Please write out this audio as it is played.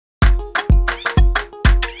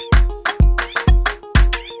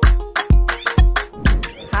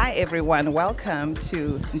everyone. Welcome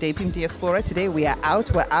to Ndeipi MuDiaspora. Today we're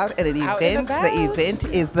out at an event. The event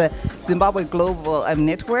is the Zimbabwe Global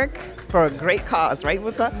Network for a great cause, right,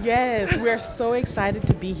 Mutsa? Yes, we're so excited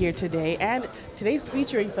to be here today. And today's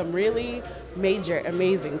featuring some really major,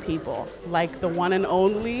 amazing people, like the one and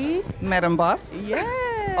only Madam Boss.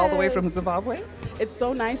 Yes. All the way from Zimbabwe. It's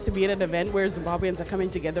so nice to be at an event where Zimbabweans are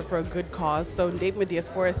coming together for a good cause. So Ndeipi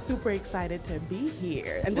MuDiaspora is super excited to be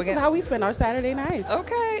here. And this is how we spend our Saturday nights.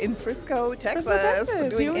 Okay, in Frisco, Texas.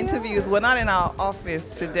 Doing interviews. We're not in our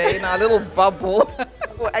office today, in our little bubble.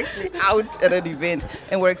 We're actually out at an event,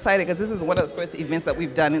 and we're excited because this is one of the first events that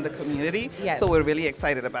we've done in the community. Yes. So we're really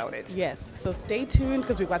excited about it. Yes. So stay tuned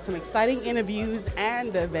because we've got some exciting interviews,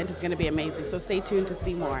 and the event is going to be amazing. So stay tuned to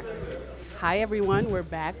see more. Hi, everyone. We're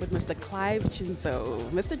back with Mr. Clive Chinzo.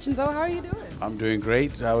 Mr. Chinzo, how are you doing? I'm doing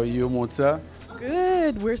great. How are you, Mutsa?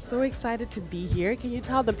 Good. We're so excited to be here. Can you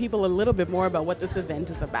tell the people a little bit more about what this event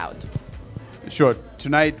is about? Sure.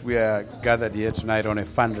 Tonight we are gathered here tonight on a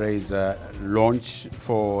fundraiser launch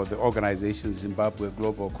for the organization Zimbabwe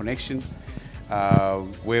Global Connection,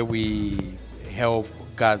 where we help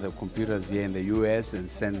gather computers here in the US and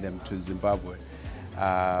send them to Zimbabwe.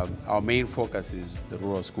 Our main focus is the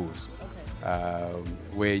rural schools,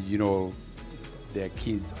 where, you know, there are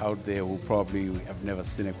kids out there who probably have never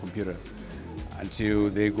seen a computer until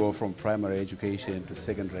they go from primary education to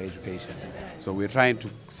secondary education. So we're trying to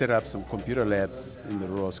set up some computer labs in the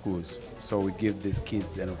rural schools, so we give these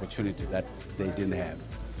kids an opportunity that they didn't have.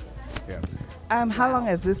 Yeah. How long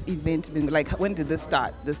has this event been? Like, when did this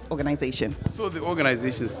start, this organization? So the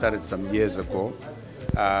organization started some years ago,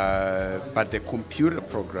 but the computer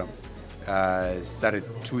program started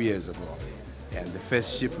 2 years ago. And the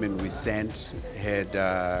first shipment we sent had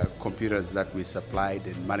computers that we supplied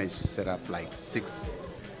and managed to set up like 6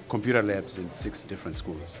 computer labs in 6 different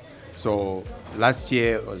schools. So last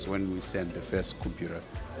year was when we sent the first computer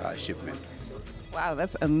shipment. Wow,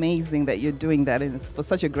 that's amazing that you're doing that, and it's for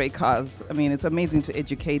such a great cause. I mean, it's amazing to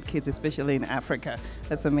educate kids, especially in Africa.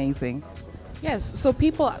 That's amazing. Yes, so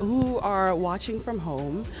people who are watching from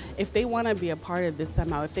home, if they want to be a part of this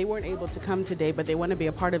somehow, if they weren't able to come today but they want to be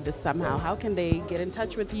a part of this somehow, how can they get in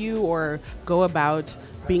touch with you or go about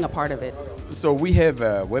being a part of it? So we have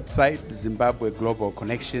a website,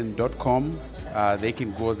 zimbabweglobalconnection.com. They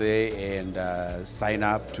can go there and sign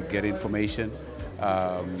up to get information.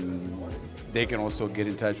 They can also get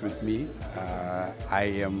in touch with me. I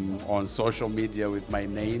am on social media with my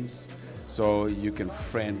names, so you can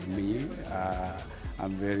friend me.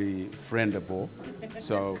 I'm very friendable,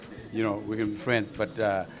 so, you know, we can be friends. But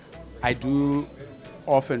I do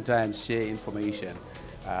oftentimes share information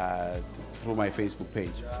through my Facebook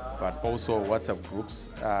page, but also WhatsApp groups.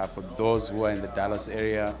 For those who are in the Dallas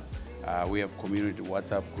area, we have community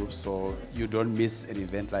WhatsApp groups, so you don't miss an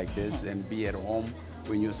event like this and be at home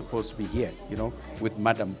when you're supposed to be here, you know, with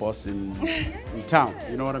Madam Boss in town.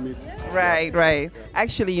 You know what I mean? Right, right.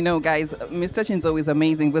 Actually, you know, guys, Mr. Chinzo is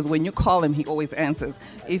amazing because when you call him, he always answers.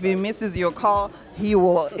 If he misses your call, he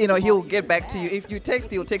will, you know, he'll get back to you. If you text,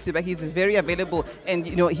 he'll text you back. He's very available, and,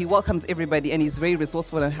 you know, he welcomes everybody, and he's very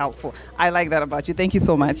resourceful and helpful. I like that about you. Thank you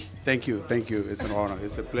so much. Thank you. Thank you. It's an honor.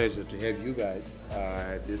 It's a pleasure to have you guys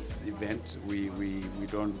at this event. We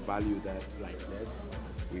don't value that like less.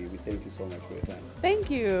 We thank you so much for your time. Thank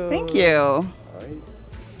you. Thank you. All right.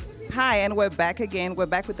 Hi, and we're back again. We're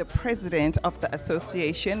back with the president of the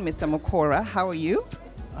association, Mr. Mukora. How are you?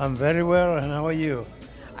 I'm very well, and how are you?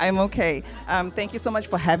 I'm okay. Thank you so much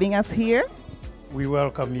for having us here. We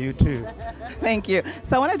welcome you too. Thank you.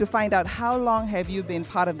 So I wanted to find out, how long have you been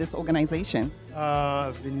part of this organization?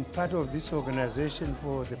 I've been part of this organization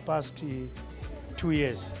for the past 2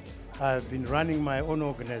 years. I've been running my own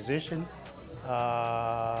organization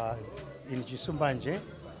in Chisumbanje.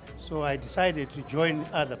 So I decided to join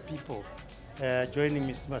other people, joining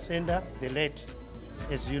Mr. Masenda, the late,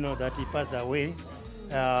 as you know, that he passed away.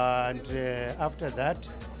 After that,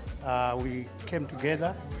 we came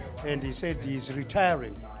together, and he said he's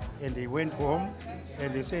retiring. And he went home,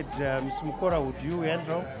 and he said, Mr. Mukora, would you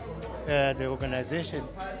handle the organization?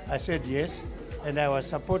 I said yes, and I was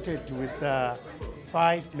supported with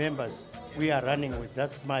 5 members we are running with.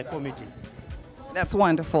 That's my committee. That's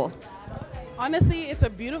wonderful. Honestly, it's a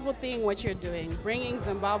beautiful thing what you're doing, bringing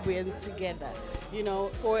Zimbabweans together, you know,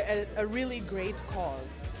 for a really great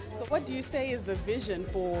cause. So what do you say is the vision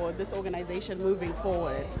for this organization moving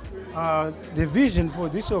forward? The vision for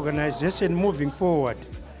this organization moving forward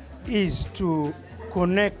is to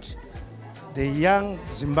connect the young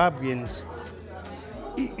Zimbabweans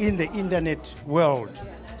in the internet world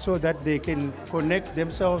so that they can connect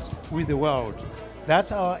themselves with the world.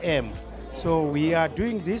 That's our aim. So we are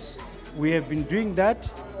doing this. We have been doing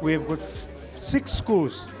that. We have got 6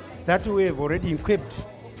 schools that we have already equipped.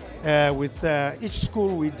 With each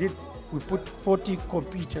school we put 40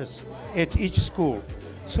 computers at each school.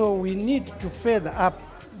 So we need to further up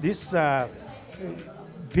this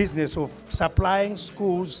business of supplying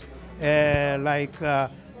schools.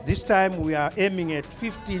 This time we are aiming at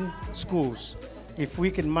 15 schools, if we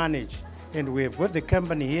can manage. And we have got the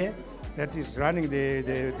company here that is running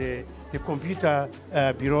the computer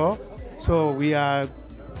bureau. So we are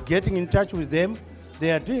getting in touch with them.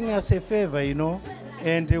 They are doing us a favor, you know,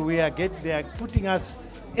 and they are putting us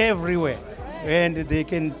everywhere, and they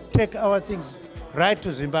can take our things right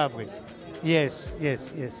to Zimbabwe. Yes,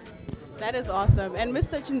 yes, yes. That is awesome. And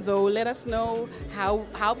Mr. Chinzo, let us know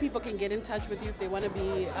how people can get in touch with you if they want to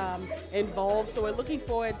be involved. So we're looking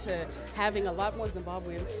forward to having a lot more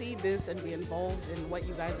Zimbabweans see this and be involved in what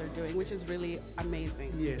you guys are doing, which is really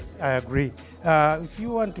amazing. Yes, I agree. If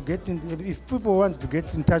people want to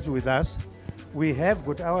get in touch with us, we have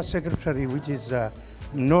got our secretary, which is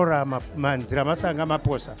Nora Manziramasanga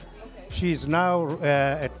Maposa. She is now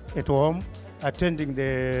at home attending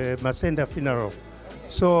the Masenda funeral.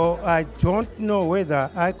 So I don't know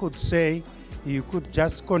whether I could say you could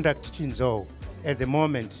just contact Chinzo at the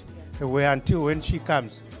moment, until when she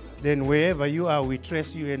comes. Then wherever you are, we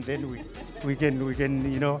trace you, and then we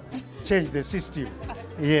can change the system.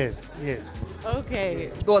 Yes, yes.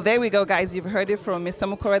 Okay. Well, there we go, guys. You've heard it from Mr.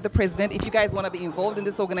 Mukora, the president. If you guys want to be involved in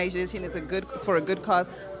this organization, it's for a good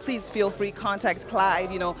cause. Please feel free. Contact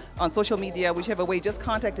Clive, on social media, whichever way. Just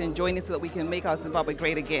contact and join us so that we can make our Zimbabwe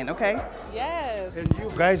great again. Okay? Yes. And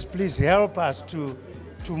you guys, please help us to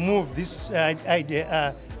move this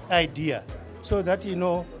idea, so that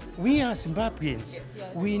we are Zimbabweans.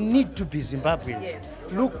 We need to be Zimbabweans. Yes.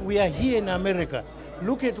 Look, we are here in America.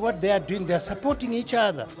 Look at what they are doing. They are supporting each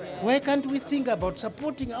other. Why can't we think about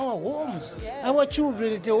supporting our homes? Our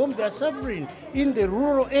children at home, they are suffering. In the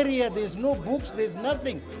rural area, there's no books, there's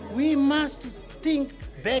nothing. We must think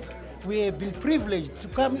back. We have been privileged to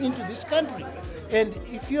come into this country. And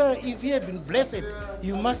if you have been blessed,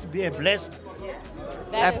 you must be a blessed.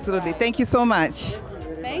 Absolutely. Thank you so much.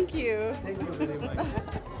 Thank you. Thank you very much.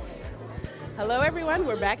 Hello everyone,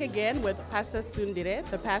 we're back again with Pastor Sundire,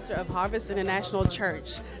 the pastor of Harvest International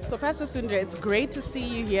Church. So Pastor Sundire, it's great to see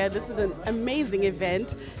you here. This is an amazing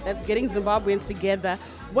event that's getting Zimbabweans together.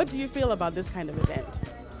 What do you feel about this kind of event?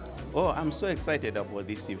 Oh, I'm so excited about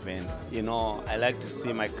this event. I like to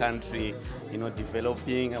see my country,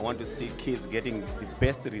 developing. I want to see kids getting the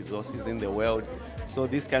best resources in the world. So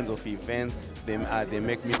these kinds of events, they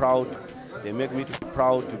make me proud. They make me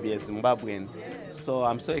proud to be a Zimbabwean. So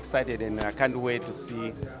I'm so excited, and I can't wait to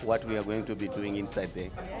see what we are going to be doing inside there.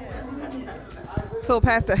 So,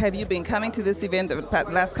 Pastor, have you been coming to this event the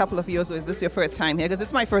last couple of years, or is this your first time here? Because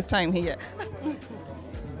it's my first time here.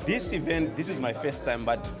 This event, this is my first time,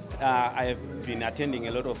 but I have been attending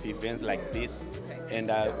a lot of events like this,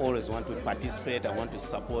 and I always want to participate. I want to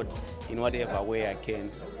support in whatever way I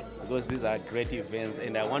can, because these are great events,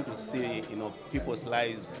 and I want to see, people's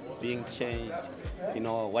lives being changed,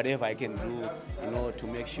 whatever I can do, to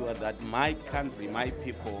make sure that my country, my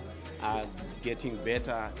people are getting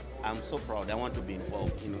better. I'm so proud. I want to be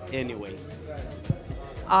involved in any way.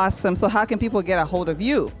 Awesome. So how can people get a hold of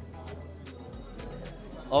you?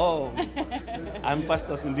 Oh, I'm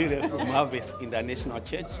Pastor Sundire from Harvest International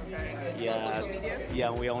Church. Yes,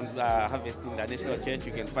 we are on Harvest International Church.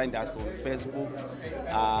 You can find us on Facebook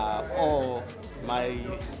or my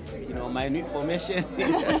new information.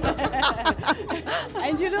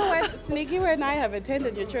 And you know what, Sneaky and I have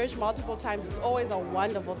attended your church multiple times. It's always a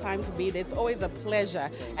wonderful time to be there. It's always a pleasure.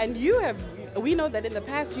 And we know that in the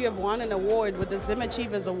past you have won an award with the Zim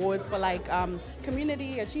Achievers Awards for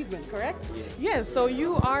community achievement, correct? Yes, so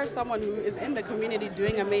you are someone who is in the community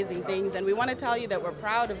doing amazing things, and we want to tell you that we're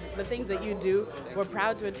proud of the things that you do. We're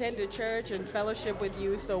proud to attend your church and fellowship with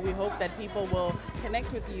you, so we hope that people will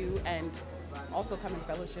connect with you and also come in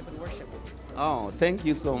fellowship and worship with you. Oh, thank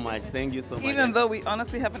you so much. Thank you so much. Even though we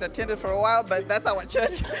honestly haven't attended for a while, but that's our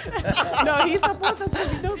church. No, he supports us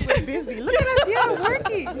because he knows we're busy. Look at us here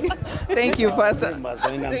working. Thank you, Pastor.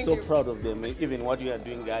 I'm so proud of them. Even what you are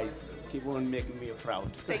doing, guys, keep on making me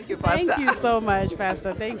proud. Thank you, Pastor. Thank you so much,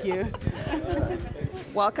 Pastor. Thank you.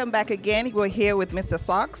 Welcome back again. We're here with Mr.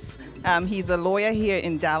 Socks. He's a lawyer here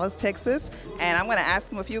in Dallas, Texas, and I'm going to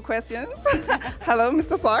ask him a few questions. Hello,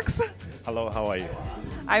 Mr. Socks. Hello, how are you?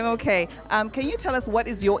 I'm okay. Can you tell us what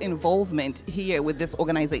is your involvement here with this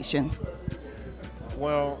organization?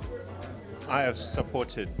 Well, I have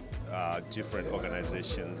supported different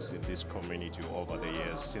organizations in this community over the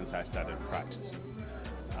years since I started practicing.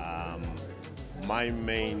 My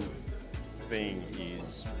main thing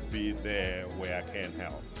is be there where I can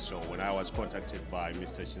help. So when I was contacted by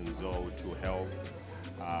Mr. Shinzo to help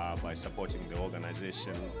by supporting the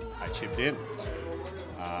organization, I chipped in.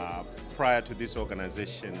 Prior to this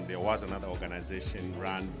organization, there was another organization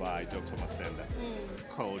run by Dr. Masenda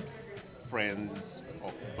called Friends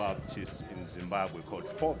of Baptists in Zimbabwe, called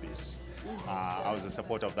FOBIS. I was a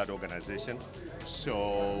supporter of that organization.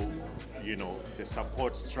 So, you know, the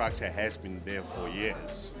support structure has been there for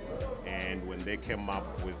years. And when they came up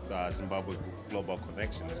with Zimbabwe Global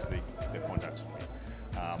Connections, they contacted me.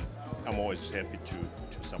 I'm always happy to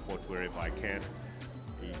support wherever I can.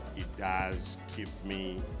 It does keep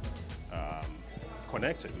me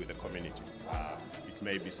connected with the community. It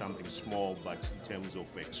may be something small, but in terms of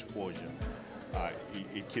exposure,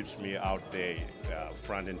 it keeps me out there,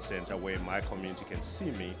 front and center, where my community can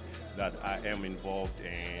see me, that I am involved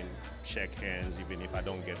and shake hands, even if I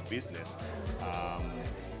don't get business.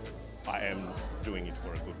 I am doing it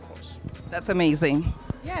for a good cause. That's amazing.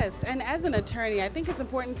 Yes, and as an attorney, I think it's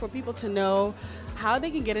important for people to know how they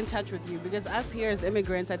can get in touch with you, because us here as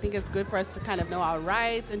immigrants, I think it's good for us to kind of know our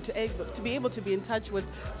rights and to be able to be in touch with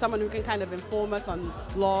someone who can kind of inform us on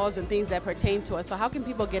laws and things that pertain to us. So how can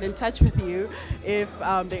people get in touch with you if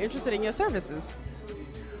they're interested in your services?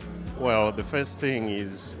 Well, the first thing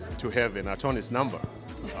is to have an attorney's number.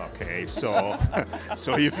 Okay, so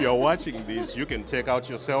so if you're watching this, you can take out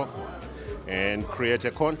your cell phone and create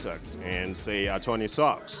a contact and say Attorney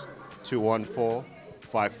Socks,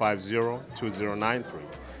 214-550-2093.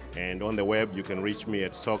 And on the web, you can reach me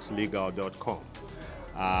at sockslegal.com.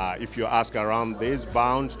 If you ask around, there's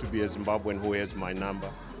bound to be a Zimbabwean who has my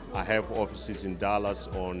number. I have offices in Dallas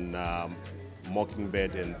on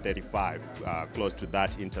Mockingbird and 35, close to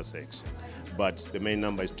that intersection. But the main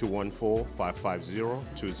number is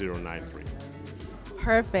 214-550-2093.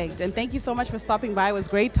 Perfect. And thank you so much for stopping by. It was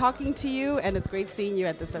great talking to you, and it's great seeing you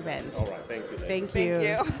at this event. All right, thank you. Thank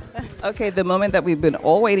you. Okay, the moment that we've been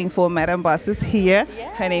all waiting for, Madam Boss is here.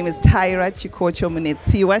 Yes. Her name is Tyra Chikocho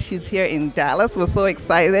Munetsiwa. She's here in Dallas. We're so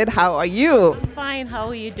excited. How are you? I'm fine. How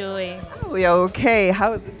are you doing? Oh, we are okay.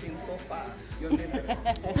 How has it been so far? Your visit?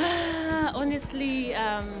 Honestly,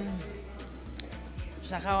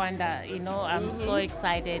 you know, I'm so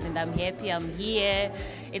excited and I'm happy I'm here.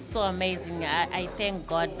 It's so amazing. I thank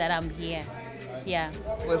God that I'm here. Yeah.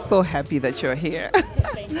 We're so happy that you're here.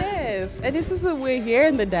 Yes, and this is we're here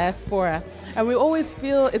in the diaspora, and we always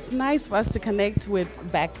feel it's nice for us to connect with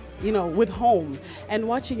back, you know, with home. And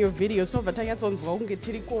watching your videos,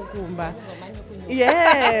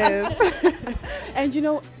 yes. And you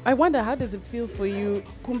know, I wonder, how does it feel for you,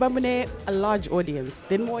 kumbamune, a large audience,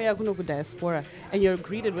 then moya kuno diaspora, and you're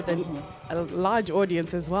greeted with a large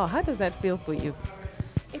audience as well. How does that feel for you?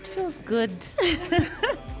 It feels good.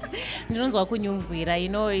 You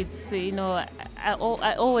know, it's, you know, I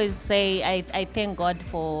always say I thank God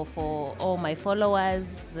for all my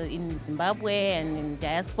followers in Zimbabwe and in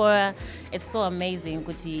diaspora. It's so amazing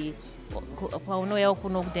kuti paunoya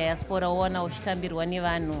kuno diaspora ona uchitambirwa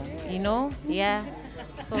nevanhu, you know? Yeah.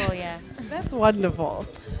 So yeah. That's wonderful.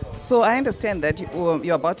 So I understand that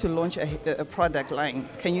you're about to launch a product line.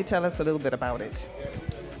 Can you tell us a little bit about it?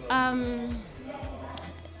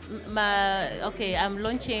 Okay, I'm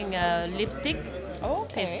launching lipstick,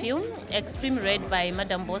 perfume, Extreme Red by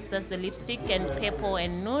Madam Boss, that's the lipstick, and Purple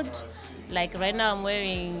and Nude. Like right now I'm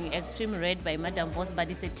wearing Extreme Red by Madam Boss,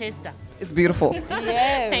 but it's a taster. It's beautiful.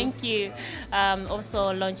 Yes. Thank you.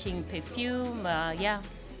 Also launching perfume, yeah.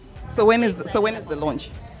 So when is the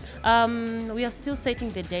launch? We are still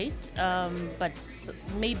setting the date, but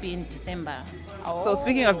maybe in December. So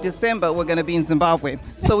speaking of December, we're going to be in Zimbabwe.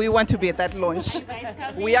 So we want to be at that launch.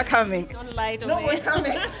 We are coming. Don't lie to No, me. we're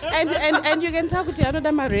coming. and you can talk to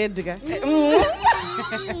another married guy.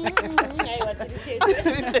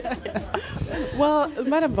 Well,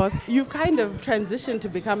 Madam Boss, you've kind of transitioned to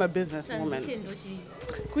become a businesswoman.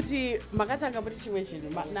 Kuti makatanga muri chimwe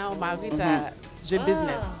chinhu, now makuita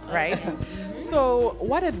business, right? So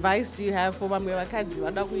what advice do you have for vamwe vakadzi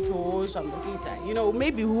vanoda kuitawo zvamurikuita? You know,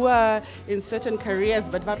 maybe who are in certain careers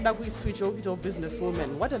but vanoda kuiswitchawo kuitawo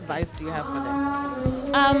businesswoman. What advice do you have for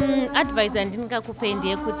them? Advice andingakupe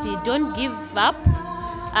ndeyekuti don't give up.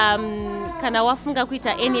 Kana wafunga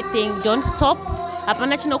kuita anything, don't stop.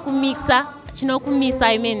 Hapana chinokumisa,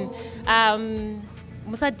 I mean,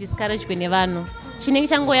 musa discourage kwenye vanhu. Chinenge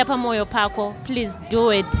changoya pamoyo pako, please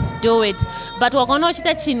do it. But wakaona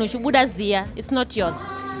uchita chinhu chibuda ziya, it's not yours.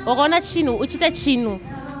 Wakaona chinhu uchita chinhu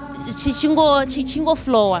chingo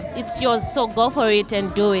flower, it's yours. So go for it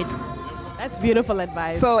and do it. That's beautiful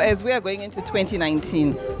advice. So as we are going into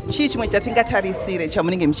 2019, chii chimwe chatingatarisire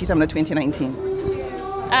chamunenge muchiita muna 2019?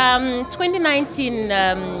 2019,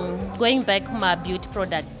 going back my beauty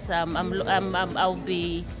products, I'll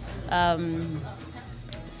be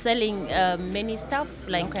selling many stuff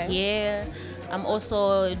like hair. I'm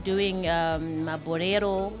also doing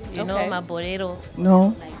maborero, you know maborero?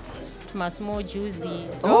 No. Like, small juicy.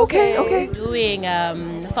 Okay. Doing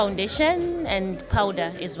foundation and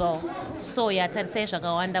powder as well. So yeah, tarisai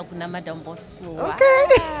zvakawanda kuna Madam Boss. Okay.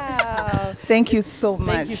 Thank you so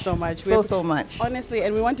much. Thank you so much. So much. Honestly,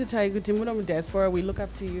 and we want to tell you, Ndeipi MuDiaspora, we look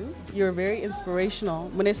up to you. You're very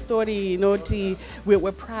inspirational. Mune story,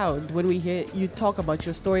 we're proud when we hear you talk about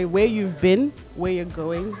your story, where you've been, where you're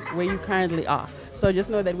going, where you currently are. So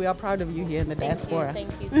just know that we are proud of you here in the diaspora.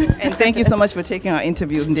 Thank you so much. And thank you so much for taking our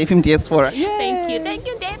interview, Ndeipi MuDiaspora. Thank you,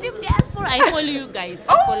 Ndeipi MuDiaspora. I follow you guys.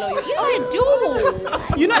 I follow you. Yes, I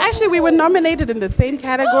do. You know, actually, we were nominated in the same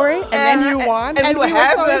category, and then you won, and we were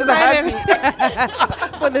so excited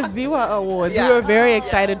for the Ziwa Awards. Yeah. We were very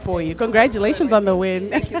excited for you. Congratulations on the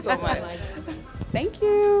win. Thank you so much. Thank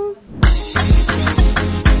you.